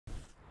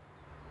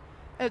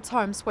It's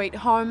home sweet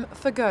home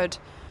for good.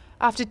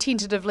 After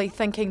tentatively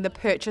thinking the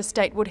purchase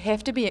date would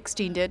have to be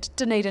extended,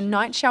 Dunedin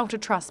Night Shelter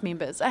Trust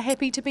members are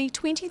happy to be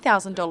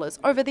 $20,000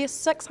 over their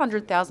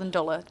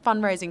 $600,000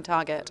 fundraising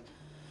target.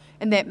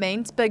 And that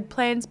means big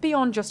plans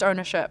beyond just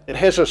ownership. It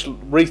has us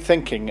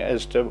rethinking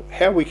as to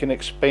how we can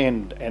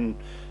expand and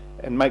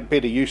make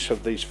better use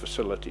of these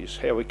facilities,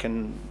 how we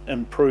can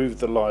improve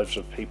the lives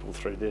of people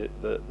through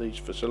these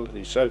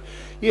facilities. So,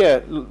 yeah,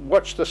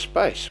 watch the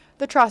space.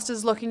 The Trust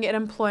is looking at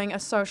employing a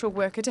social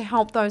worker to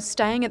help those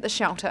staying at the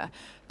shelter,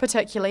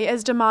 particularly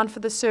as demand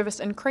for the service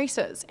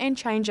increases and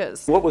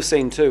changes. What we've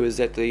seen too is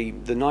that the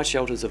night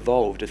shelter's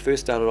evolved. It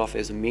first started off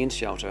as a men's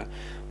shelter.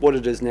 What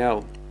it is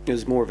now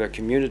is more of a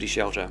community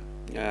shelter.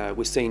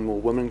 We're seeing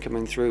more women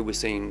coming through, we're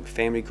seeing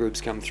family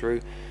groups come through.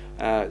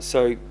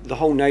 So the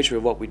whole nature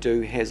of what we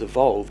do has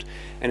evolved,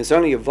 and it's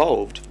only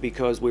evolved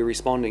because we're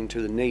responding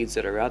to the needs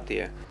that are out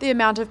there. The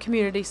amount of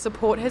community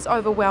support has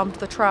overwhelmed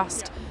the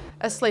Trust.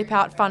 A sleep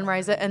out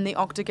fundraiser in the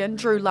Octagon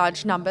drew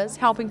large numbers,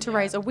 helping to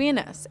raise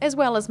awareness as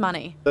well as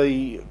money.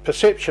 The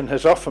perception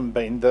has often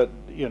been that,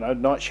 you know,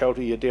 night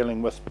shelter, you're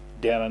dealing with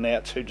down and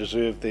outs who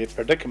deserve their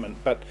predicament,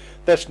 but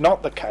that's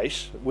not the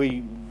case.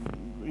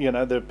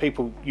 The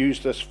people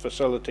use this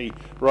facility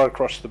right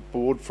across the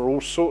board for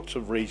all sorts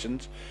of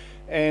reasons,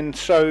 and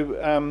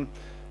so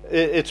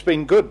it's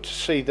been good to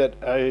see that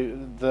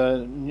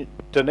the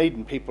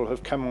Dunedin people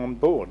have come on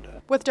board.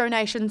 With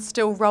donations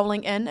still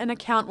rolling in, an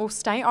account will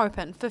stay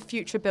open for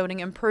future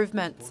building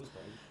improvements.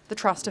 The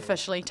Trust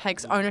officially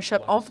takes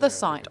ownership of the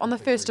site on the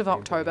 1st of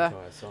October.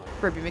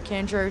 Ruby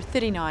McAndrew,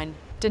 39,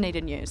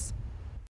 Dunedin News.